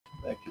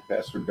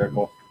Pastor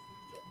Bethel.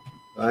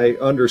 I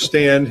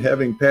understand,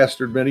 having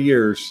pastored many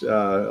years,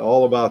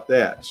 all about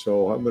that.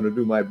 So I'm going to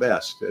do my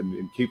best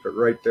and keep it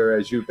right there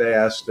as you've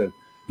asked. And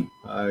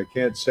I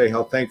can't say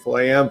how thankful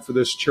I am for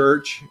this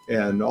church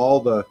and all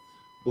the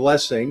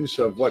blessings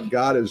of what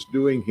God is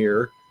doing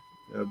here.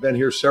 I've been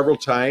here several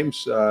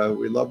times.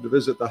 We love to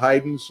visit the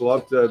Haydens,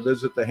 love to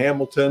visit the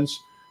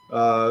Hamiltons,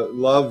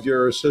 love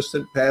your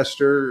assistant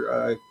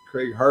pastor,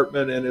 Craig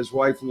Hartman, and his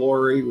wife,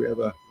 Lori. We have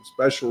a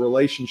special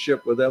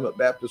relationship with them at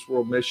Baptist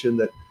World Mission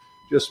that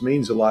just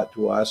means a lot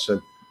to us.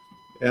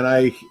 And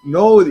I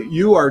know that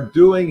you are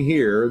doing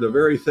here the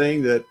very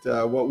thing that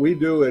what we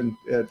do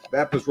at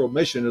Baptist World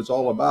Mission is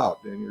all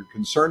about. And you're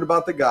concerned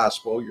about the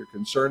gospel. You're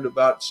concerned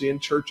about seeing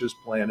churches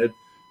planted,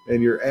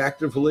 and you're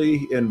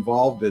actively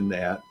involved in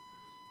that.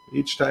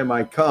 Each time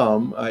I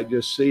come, I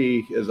just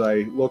see, as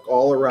I look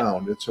all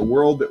around, it's a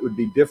world that would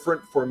be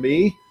different for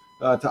me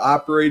to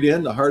operate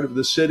in, the heart of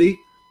the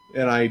city.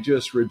 And I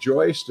just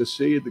rejoice to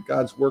see that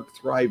God's work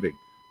thriving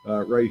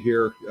right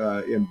here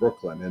in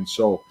Brooklyn. And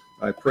so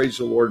I praise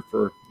the Lord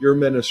for your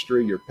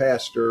ministry, your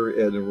pastor,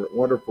 and the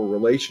wonderful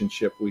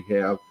relationship we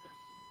have.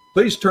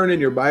 Please turn in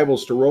your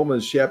Bibles to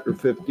Romans chapter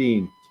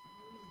 15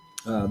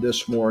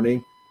 this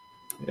morning.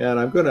 And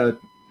I'm going to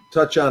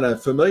touch on a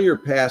familiar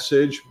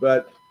passage,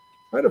 but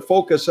try to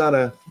focus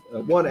on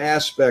one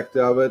aspect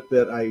of it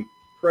that I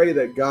pray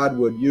that God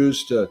would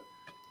use to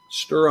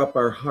stir up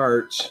our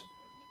hearts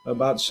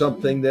about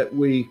something that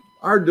we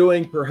are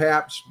doing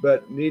perhaps,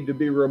 but need to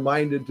be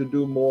reminded to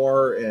do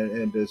more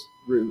and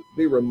to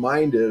be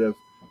reminded of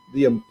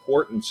the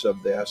importance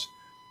of this.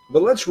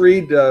 But let's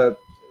read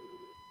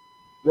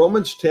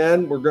Romans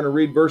 10. We're going to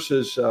read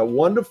verses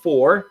 1 to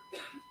 4,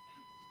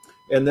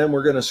 and then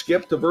we're going to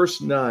skip to verse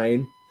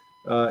 9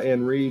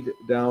 and read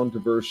down to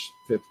verse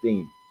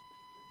 15.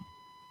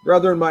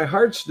 Brethren, my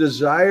heart's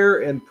desire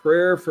and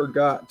prayer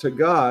to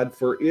God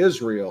for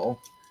Israel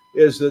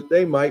is that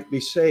they might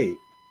be saved.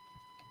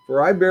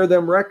 For I bear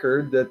them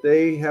record that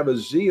they have a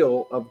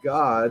zeal of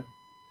God,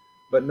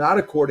 but not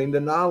according to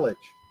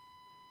knowledge.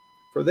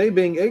 For they,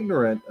 being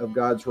ignorant of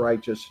God's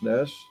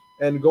righteousness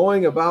and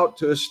going about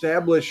to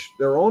establish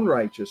their own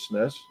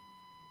righteousness,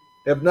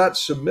 have not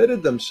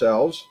submitted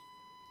themselves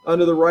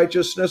unto the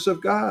righteousness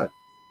of God.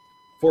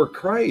 For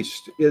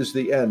Christ is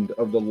the end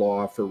of the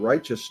law for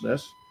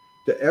righteousness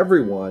to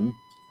everyone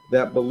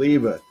that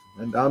believeth.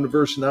 And down to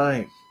verse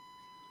 9.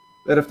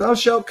 That if thou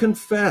shalt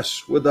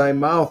confess with thy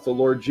mouth the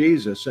Lord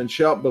Jesus, and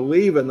shalt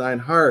believe in thine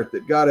heart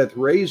that God hath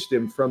raised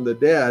him from the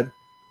dead,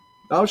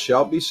 thou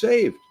shalt be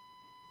saved.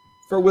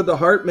 For with the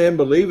heart man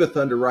believeth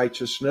unto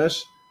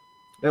righteousness,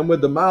 and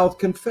with the mouth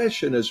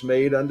confession is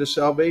made unto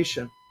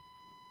salvation.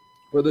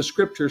 For the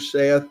scripture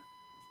saith,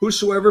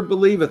 whosoever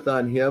believeth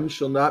on him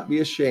shall not be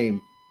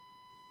ashamed.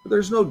 For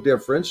there's no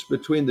difference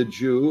between the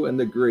Jew and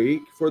the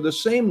Greek, for the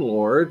same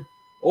Lord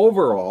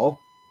over all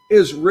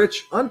is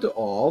rich unto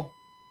all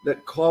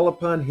that call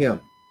upon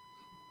him.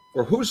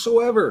 For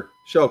whosoever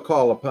shall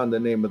call upon the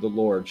name of the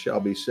Lord shall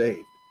be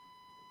saved.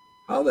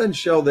 How then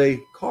shall they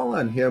call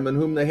on him in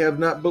whom they have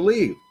not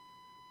believed?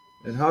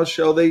 And how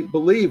shall they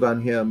believe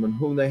on him in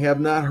whom they have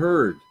not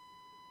heard?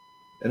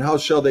 And how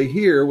shall they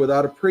hear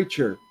without a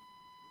preacher?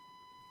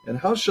 And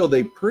how shall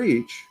they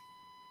preach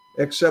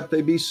except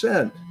they be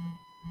sent?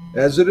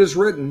 As it is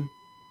written,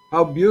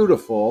 how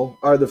beautiful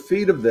are the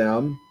feet of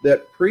them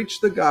that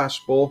preach the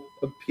gospel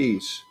of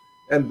peace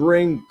and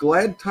bring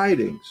glad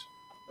tidings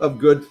of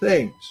good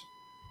things.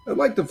 I'd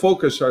like to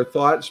focus our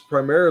thoughts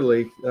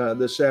primarily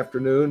this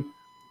afternoon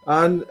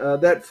on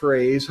that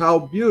phrase, how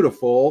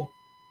beautiful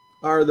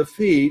are the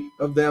feet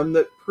of them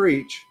that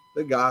preach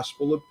the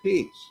gospel of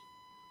peace.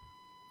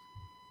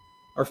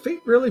 Are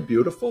feet really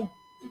beautiful?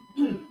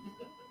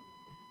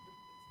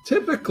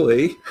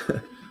 Typically,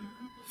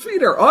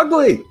 feet are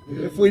ugly,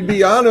 if we'd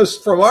be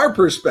honest from our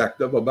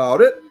perspective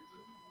about it.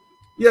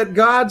 Yet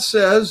God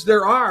says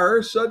there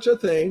are such a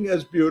thing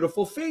as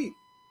beautiful feet.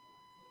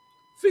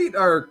 Feet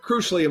are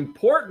crucially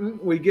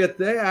important. We get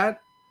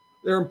that.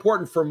 They're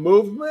important for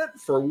movement,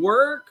 for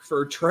work,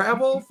 for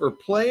travel, for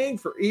playing,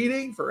 for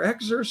eating, for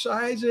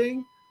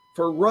exercising,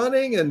 for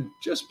running, and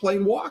just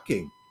plain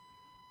walking.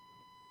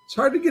 It's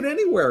hard to get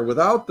anywhere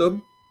without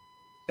them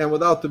and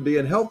without them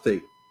being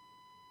healthy.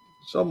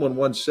 Someone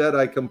once said,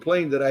 I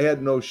complained that I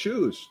had no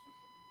shoes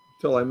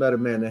until I met a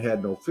man that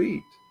had no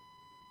feet.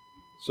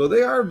 So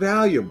they are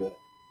valuable.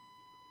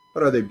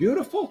 But are they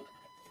beautiful?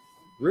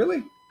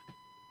 Really?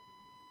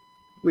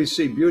 We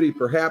see beauty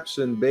perhaps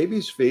in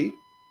babies' feet.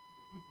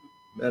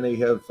 Many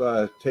have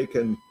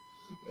taken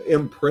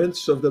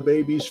imprints of the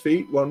baby's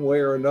feet one way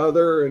or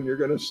another, and you're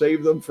going to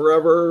save them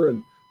forever.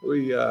 And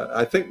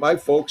I think my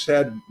folks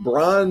had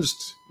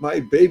bronzed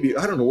my baby.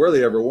 I don't know where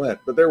they ever went,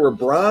 but there were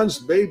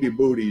bronzed baby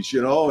booties,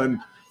 and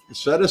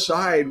set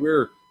aside.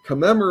 We're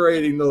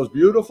commemorating those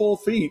beautiful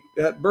feet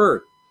at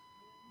birth.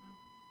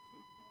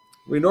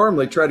 We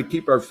normally try to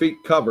keep our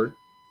feet covered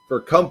for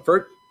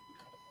comfort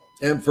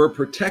and for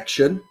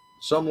protection.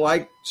 Some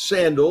like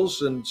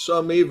sandals, and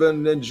some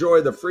even enjoy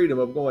the freedom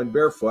of going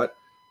barefoot.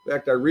 In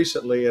fact, I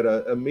recently at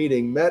a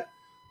meeting met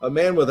a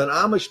man with an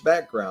Amish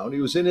background.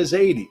 He was in his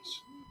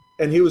 80s,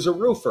 and he was a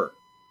roofer.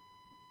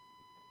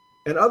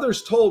 And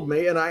others told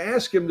me, and I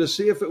asked him to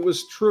see if it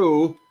was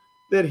true,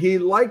 that he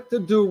liked to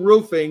do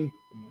roofing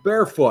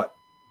barefoot.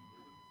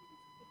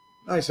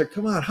 I said,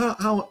 come on,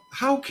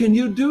 how can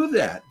you do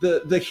that?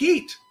 The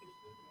heat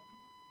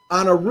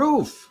on a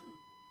roof,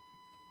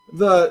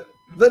 the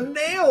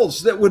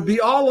nails that would be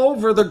all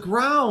over the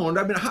ground.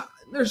 I mean,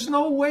 there's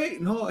no way.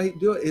 No, I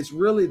do it. It's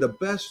really the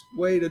best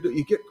way to do it.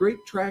 You get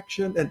great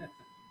traction, and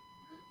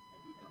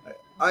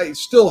I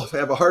still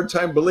have a hard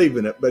time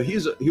believing it, but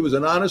he was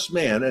an honest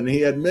man, and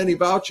he had many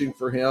vouching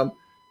for him.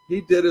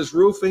 He did his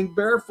roofing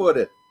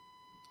barefooted.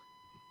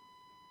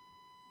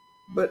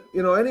 But,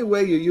 any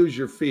way you use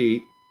your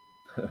feet,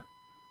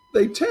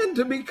 they tend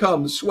to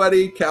become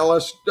sweaty,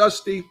 callous,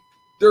 dusty,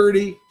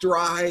 dirty,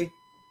 dry,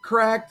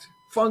 cracked,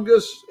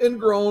 fungus,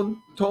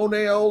 ingrown,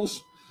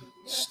 toenails,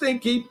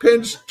 stinky,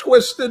 pinched,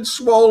 twisted,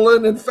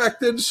 swollen,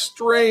 infected,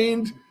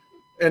 strained,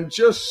 and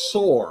just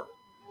sore.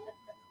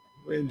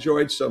 We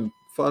enjoyed some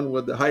fun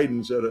with the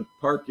Haydens at a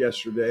park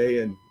yesterday,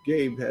 and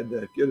Gabe had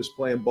to get us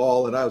playing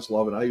ball, and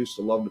I used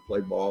to love to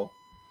play ball.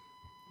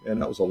 And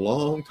that was a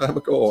long time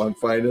ago, I'm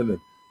finding, and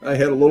I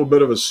had a little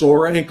bit of a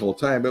sore ankle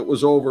time it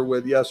was over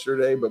with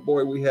yesterday, but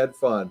boy, we had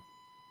fun.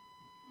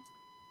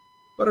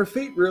 But are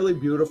feet really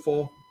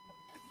beautiful?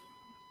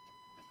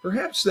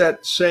 Perhaps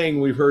that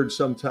saying we've heard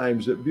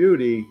sometimes that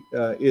beauty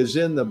is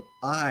in the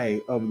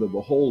eye of the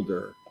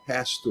beholder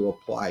has to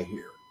apply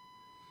here.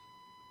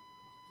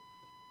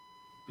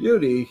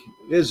 Beauty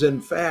is,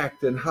 in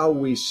fact, in how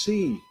we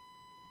see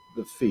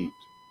the feet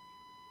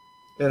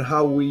and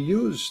how we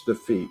use the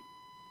feet.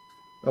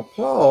 Now,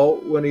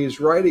 Paul, when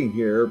he's writing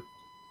here,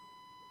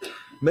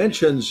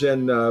 mentions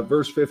in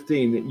verse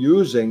 15,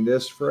 using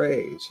this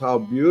phrase, how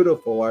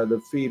beautiful are the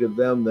feet of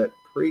them that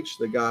preach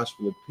the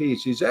gospel of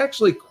peace. He's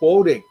actually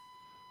quoting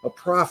a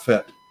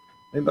prophet.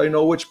 Anybody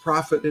know which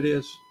prophet it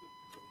is?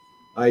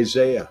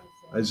 Isaiah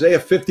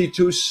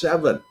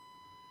 52:7.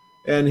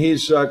 And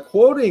he's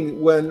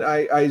quoting when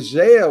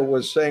Isaiah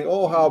was saying,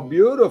 oh, how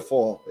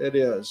beautiful it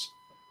is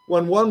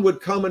when one would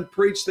come and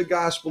preach the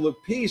gospel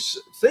of peace,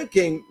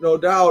 thinking, no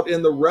doubt,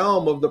 in the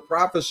realm of the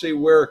prophecy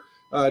where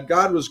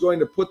God was going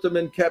to put them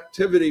in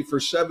captivity for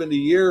 70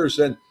 years.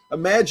 And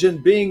imagine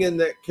being in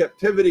that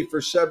captivity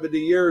for 70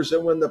 years.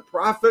 And when the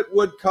prophet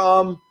would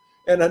come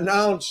and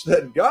announce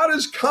that God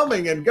is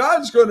coming and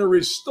God's going to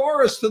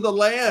restore us to the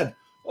land,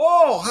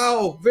 oh,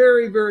 how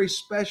very, very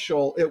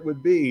special it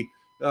would be.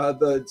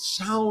 The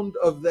sound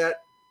of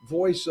that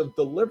voice of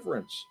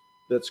deliverance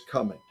that's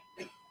coming.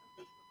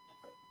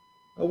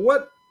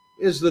 What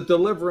is the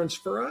deliverance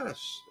for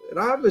us? It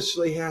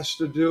obviously has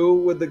to do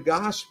with the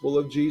gospel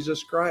of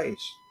Jesus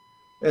Christ.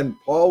 And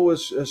Paul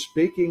was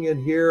speaking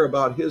in here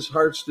about his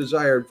heart's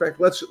desire. In fact,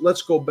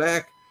 let's go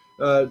back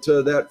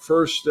to that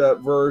first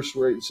verse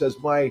where it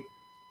says, my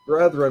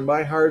brethren,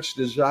 my heart's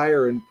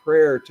desire and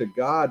prayer to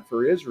God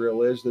for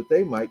Israel is that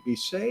they might be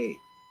saved.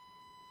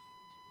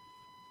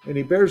 And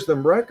he bears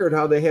them record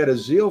how they had a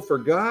zeal for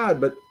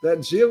God, but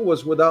that zeal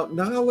was without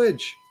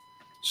knowledge.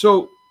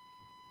 So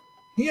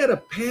he had a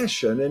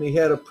passion and he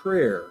had a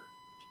prayer.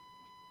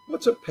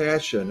 What's a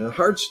passion? A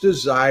heart's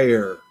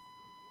desire.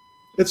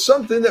 It's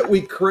something that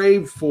we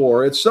crave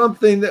for. It's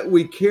something that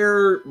we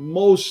care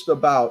most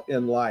about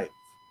in life.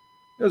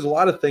 There's a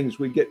lot of things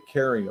we get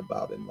caring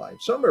about in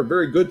life. Some are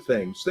very good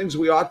things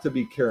we ought to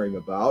be caring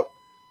about.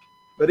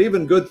 But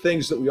even good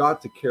things that we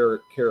ought to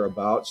care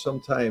about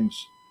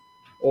sometimes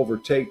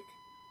overtake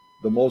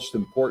the most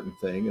important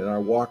thing in our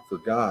walk for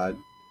God.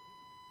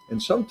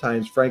 And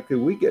sometimes, frankly,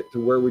 we get to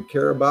where we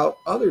care about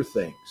other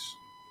things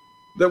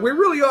that we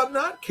really ought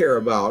not care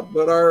about,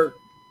 but our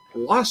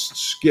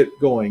lusts get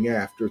going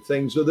after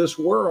things of this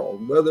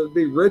world, whether it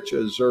be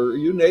riches or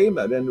you name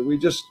it, and we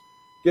just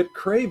get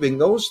craving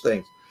those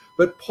things.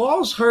 But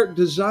Paul's heart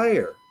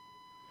desire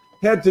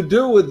had to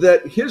do with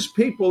that his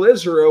people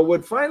Israel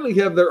would finally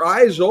have their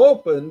eyes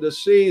open to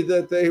see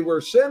that they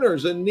were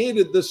sinners and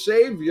needed the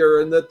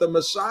Savior, and that the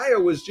Messiah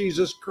was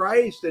Jesus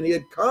Christ, and he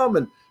had come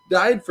and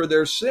died for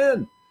their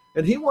sin.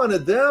 And he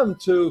wanted them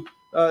to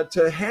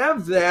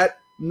have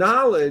that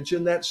knowledge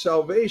and that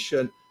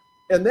salvation.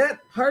 And that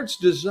heart's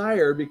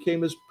desire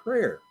became his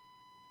prayer.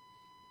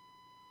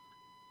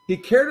 He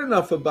cared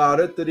enough about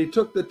it that he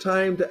took the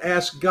time to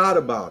ask God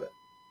about it.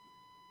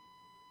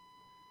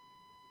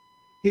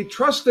 He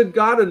trusted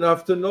God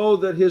enough to know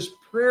that his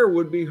prayer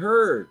would be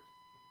heard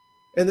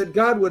and that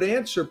God would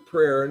answer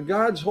prayer and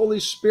God's Holy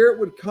Spirit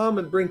would come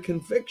and bring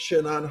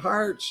conviction on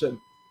hearts. And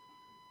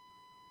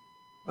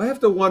I have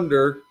to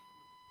wonder,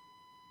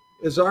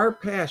 is our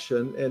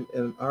passion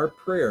and our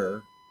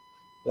prayer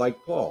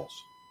like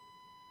Paul's?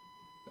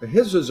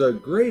 His is a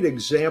great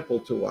example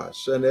to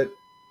us, and it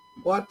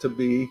ought to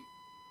be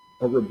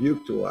a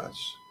rebuke to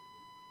us.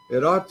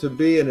 It ought to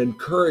be an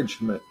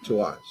encouragement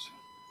to us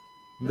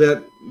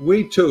that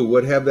we too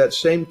would have that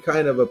same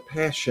kind of a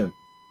passion.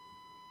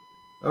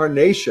 Our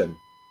nation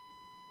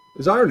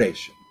is our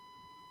nation,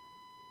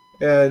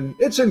 and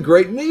it's in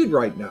great need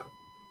right now.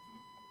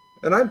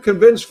 And I'm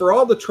convinced for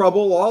all the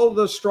trouble, all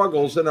the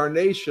struggles in our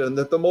nation,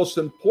 that the most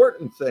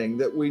important thing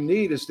that we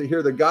need is to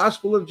hear the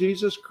gospel of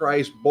Jesus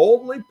Christ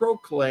boldly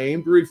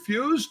proclaimed,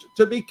 refused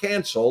to be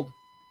canceled,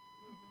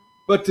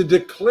 but to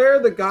declare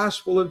the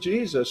gospel of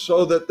Jesus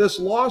so that this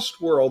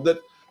lost world,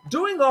 that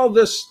doing all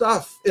this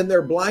stuff in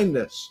their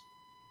blindness,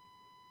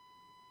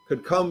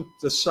 could come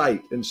to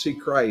sight and see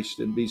Christ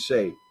and be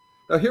saved.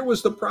 Now, here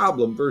was the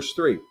problem, verse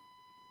 3.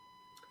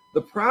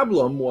 The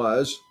problem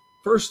was,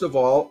 first of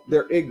all,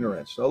 their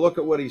ignorance. Now look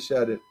at what he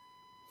said.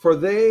 For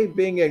they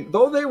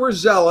though they were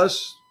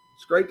zealous,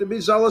 it's great to be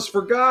zealous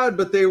for God,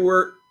 but they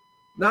were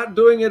not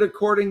doing it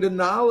according to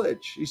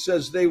knowledge. He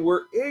says they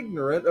were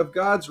ignorant of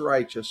God's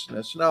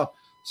righteousness. Now,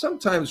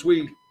 sometimes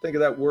we think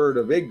of that word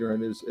of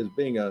ignorant as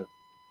being a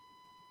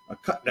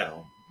cut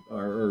down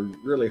or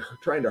really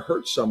trying to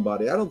hurt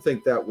somebody. I don't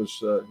think that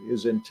was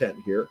his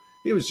intent here.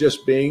 He was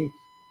just being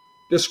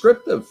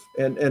descriptive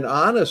and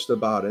honest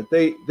about it.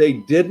 They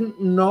didn't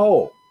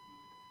know.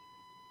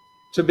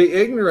 To be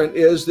ignorant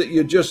is that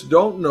you just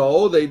don't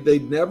know.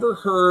 They'd never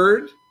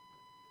heard,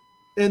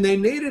 and they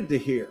needed to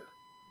hear.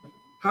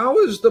 How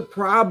is the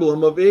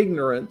problem of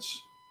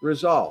ignorance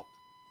resolved?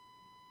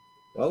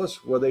 Well,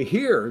 it's where they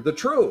hear the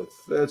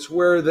truth. That's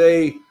where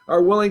they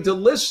are willing to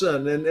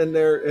listen, and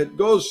it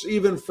goes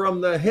even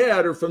from the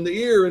head or from the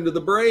ear into the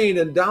brain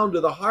and down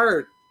to the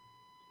heart.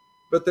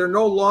 But they're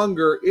no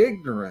longer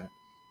ignorant.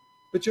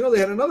 But they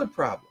had another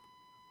problem.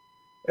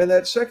 And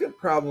that second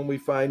problem we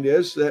find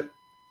is that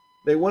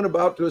they went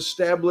about to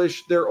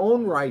establish their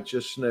own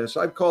righteousness.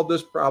 I've called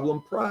this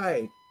problem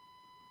pride.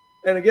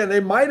 And again, they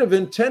might have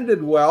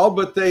intended well,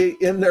 but they,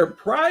 in their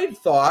pride,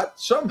 thought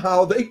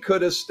somehow they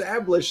could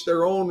establish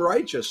their own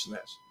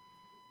righteousness.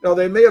 Now,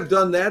 they may have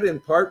done that in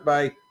part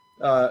by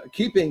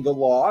keeping the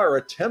law or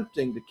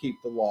attempting to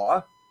keep the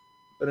law.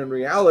 But in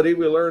reality,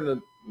 we learn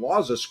that law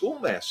is a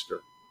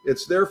schoolmaster.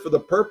 It's there for the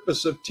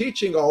purpose of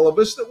teaching all of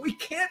us that we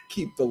can't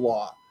keep the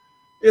law.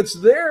 It's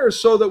there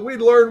so that we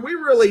learn we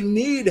really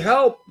need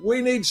help.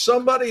 We need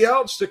somebody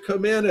else to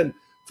come in and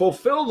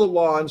fulfill the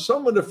law and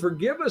someone to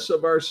forgive us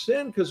of our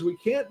sin, because we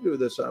can't do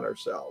this on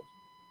ourselves.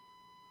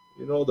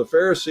 The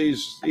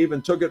Pharisees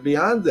even took it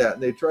beyond that,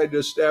 and they tried to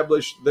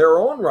establish their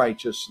own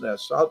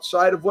righteousness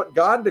outside of what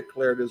God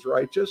declared as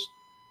righteous,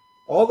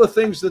 all the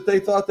things that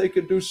they thought they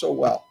could do so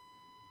well.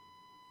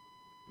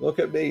 Look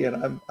at me,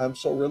 and I'm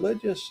so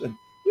religious. And,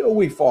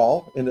 we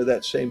fall into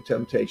that same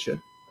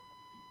temptation.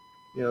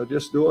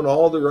 Just doing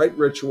all the right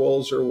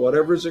rituals or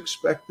whatever's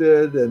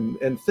expected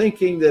and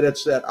thinking that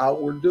it's that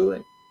outward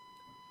doing.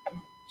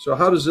 So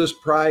how does this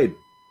pride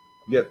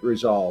get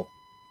resolved?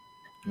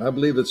 I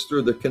believe it's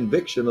through the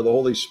conviction of the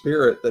Holy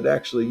Spirit that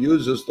actually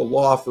uses the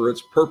law for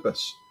its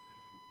purpose.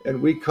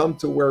 And we come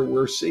to where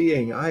we're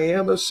seeing, I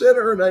am a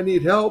sinner and I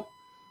need help.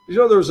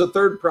 There was a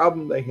third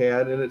problem they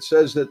had, and it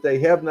says that they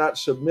have not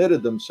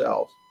submitted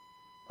themselves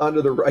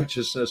unto the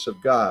righteousness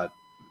of God.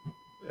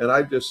 And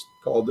I just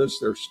call this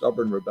their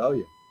stubborn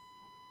rebellion.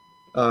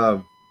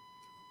 Did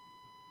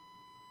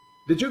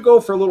you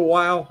go for a little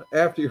while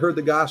after you heard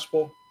the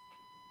gospel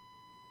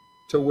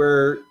to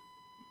where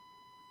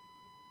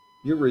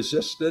you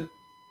resisted?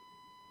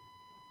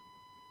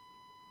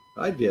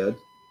 I did.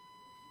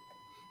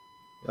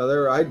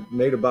 Now I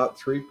made about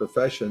 3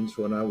 professions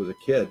when I was a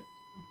kid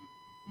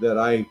that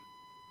I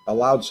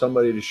allowed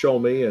somebody to show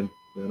me, and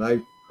I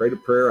prayed a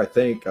prayer. I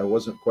think I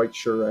wasn't quite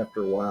sure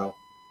after a while.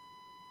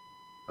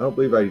 I don't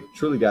believe I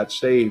truly got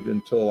saved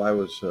until I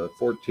was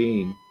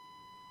 14,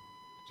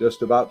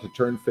 just about to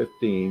turn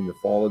 15, the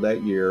fall of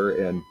that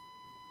year. And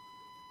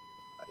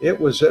it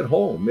was at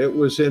home. It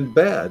was in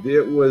bed.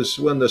 It was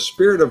when the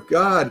Spirit of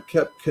God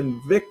kept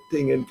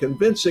convicting and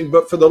convincing.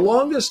 But for the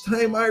longest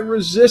time, I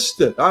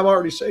resisted. I'm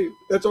already saved.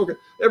 That's okay.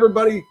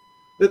 Everybody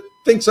that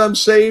thinks I'm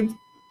saved,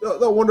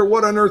 they'll wonder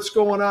what on earth's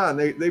going on.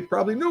 They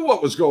probably knew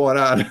what was going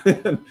on,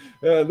 and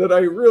that I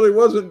really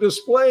wasn't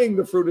displaying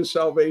the fruit of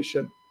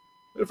salvation.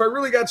 If I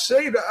really got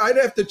saved, I'd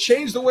have to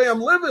change the way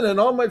I'm living. And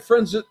all my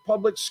friends at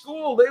public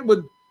school, they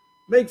would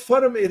make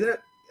fun of me.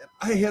 That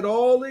I had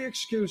all the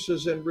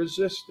excuses and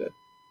resisted.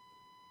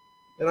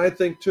 And I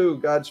think, too,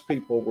 God's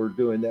people were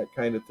doing that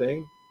kind of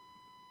thing.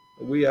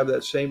 We have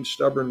that same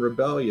stubborn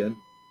rebellion.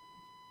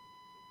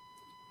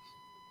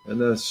 And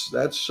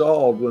that's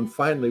solved when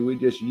finally we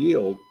just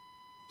yield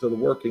to the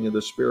working of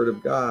the Spirit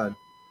of God.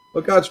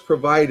 But God's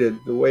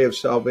provided the way of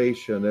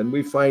salvation, and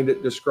we find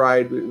it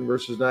described in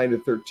verses 9 to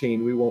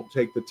 13. We won't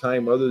take the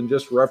time other than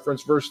just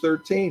reference verse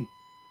 13.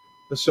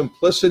 The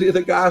simplicity of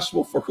the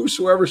gospel, for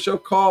whosoever shall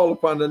call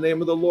upon the name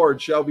of the Lord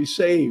shall be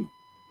saved.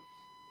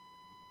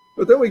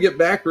 But then we get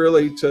back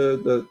really to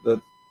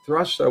the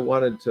thrust I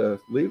wanted to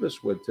leave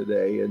us with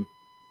today. And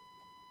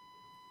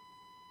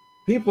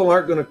people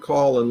aren't going to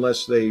call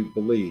unless they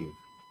believe.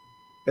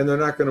 And they're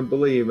not going to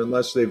believe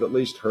unless they've at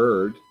least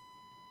heard.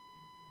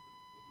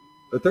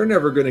 But they're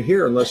never going to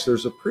hear unless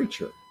there's a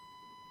preacher.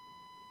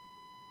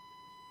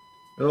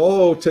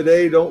 And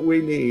today don't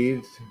we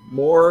need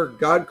more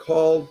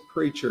God-called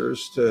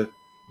preachers to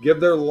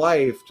give their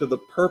life to the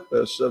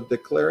purpose of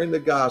declaring the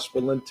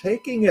gospel and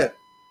taking it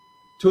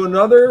to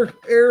another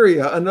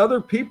area, another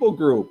people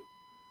group.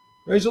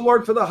 Praise the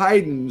Lord for the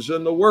Haydens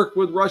and the work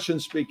with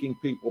Russian-speaking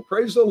people.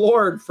 Praise the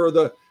Lord for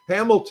the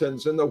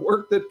Hamiltons and the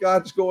work that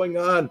God's doing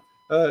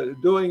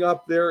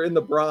up there in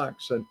the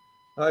Bronx. And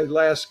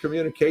last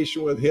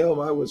communication with him,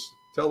 I was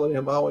telling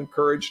him how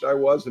encouraged I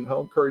was and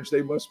how encouraged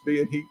they must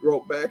be. And he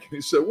wrote back and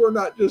he said, we're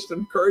not just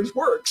encouraged,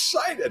 we're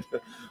excited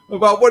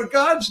about what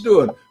God's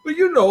doing. But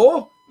you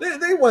know,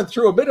 they went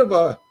through a bit of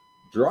a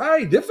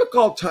dry,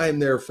 difficult time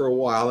there for a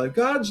while, and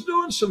God's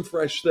doing some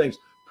fresh things.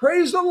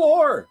 Praise the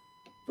Lord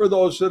for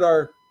those that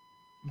are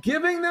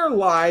giving their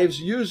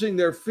lives, using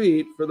their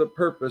feet for the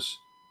purpose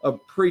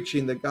of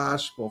preaching the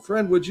gospel.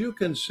 Friend, would you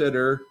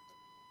consider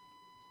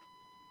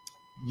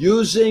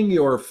using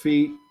your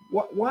feet?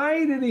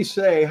 Why did he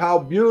say, how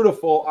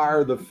beautiful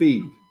are the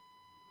feet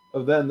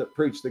of them that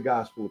preach the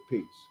gospel of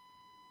peace?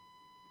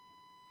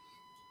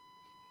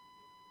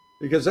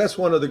 Because that's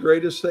one of the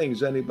greatest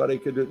things anybody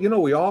could do. You know,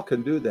 we all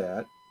can do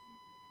that.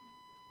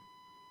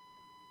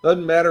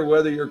 Doesn't matter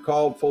whether you're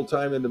called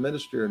full-time into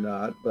ministry or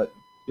not, but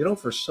you know,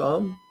 for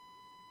some,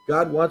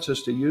 God wants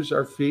us to use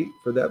our feet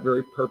for that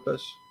very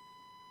purpose.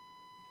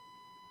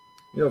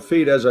 You know,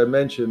 feet, as I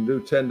mentioned, do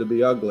tend to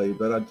be ugly,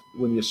 but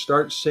when you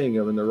start seeing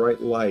them in the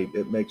right light,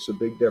 it makes a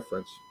big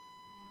difference.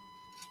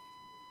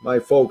 My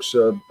folks,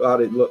 about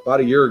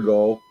a year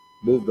ago,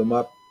 moved them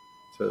up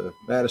to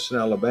Madison,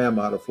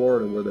 Alabama, out of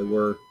Florida, where they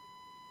were,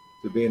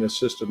 to be in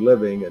assisted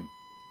living. And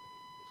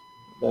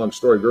long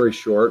story very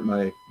short,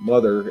 my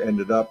mother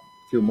ended up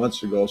a few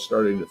months ago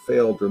starting to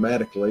fail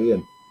dramatically,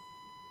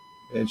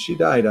 and she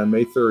died on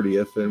May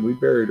 30th, and we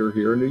buried her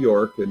here in New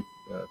York, in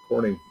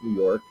Corning, New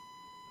York,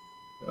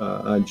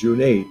 on June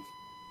 8th.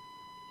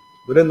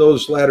 But in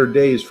those latter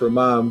days for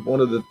Mom,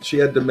 she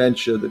had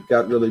dementia that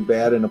got really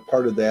bad, and a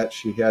part of that,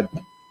 she had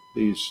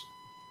these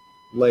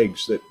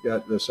legs that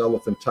got this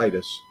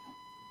elephantitis.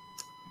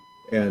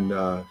 And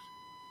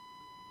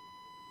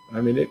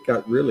it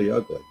got really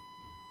ugly.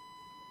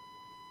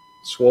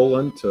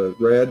 Swollen to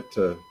red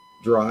to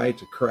dry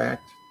to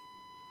cracked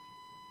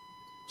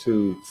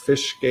to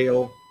fish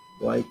scale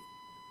like.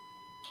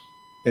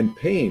 And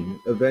pain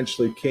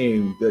eventually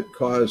came that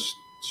caused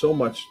so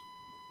much.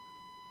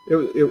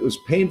 It was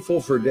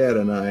painful for Dad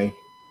and I.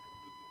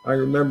 I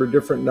remember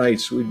different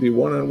nights we'd be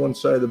one on one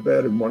side of the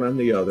bed and one on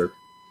the other,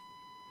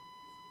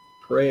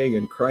 praying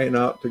and crying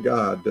out to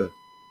God to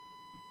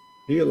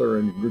heal her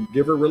and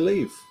give her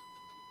relief.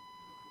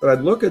 But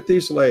I'd look at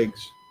these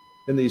legs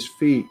and these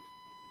feet,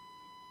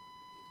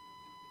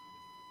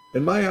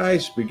 and my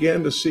eyes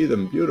began to see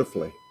them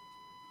beautifully.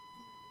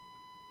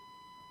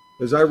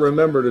 As I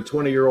remembered a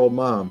 20-year-old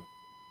mom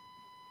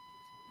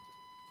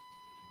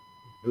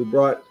who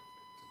brought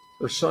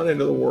her son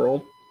into the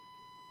world,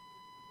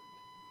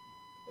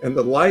 and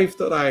the life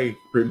that I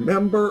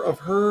remember of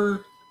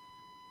her,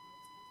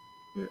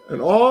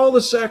 and all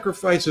the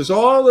sacrifices,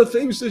 all the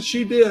things that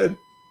she did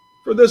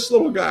for this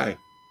little guy.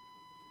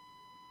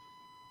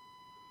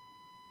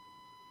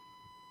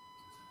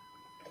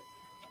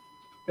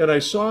 And I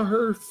saw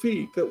her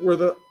feet that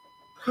were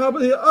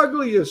probably the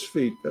ugliest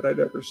feet that I'd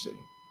ever seen.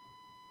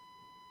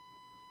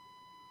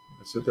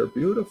 I said, they're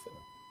beautiful.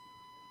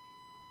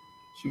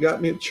 She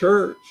got me to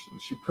church,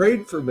 and she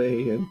prayed for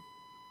me, and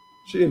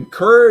she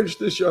encouraged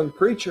this young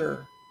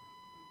preacher.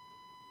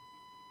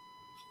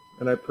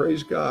 And I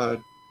praise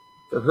God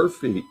for her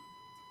feet,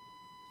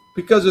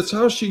 because it's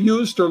how she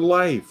used her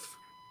life.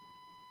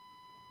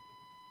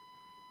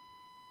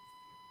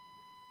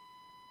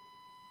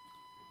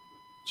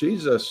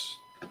 Jesus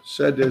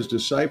said to his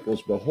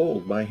disciples,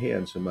 behold my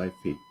hands and my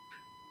feet,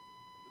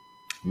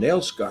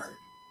 nail scarred.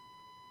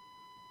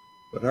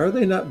 But are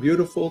they not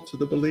beautiful to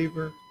the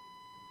believer?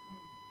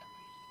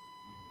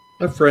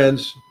 My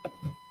friends,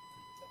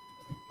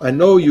 I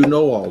know you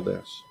know all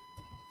this,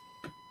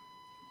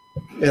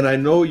 and I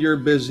know you're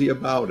busy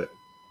about it.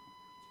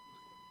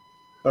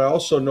 But I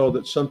also know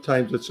that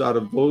sometimes it's out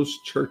of those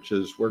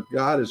churches where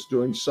God is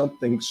doing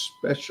something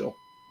special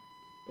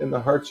in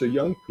the hearts of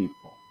young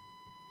people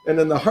and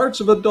in the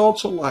hearts of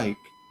adults alike,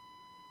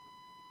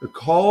 to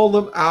call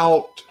them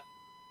out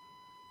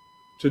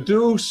to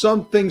do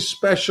something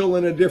special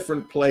in a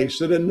different place,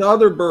 that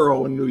another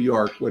borough in New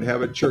York would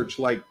have a church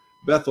like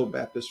Bethel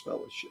Baptist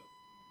Fellowship.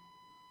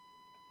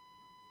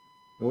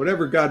 And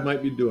whatever God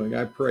might be doing,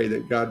 I pray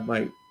that God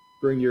might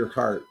bring your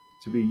heart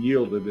to be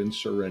yielded and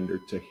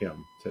surrendered to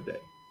him today.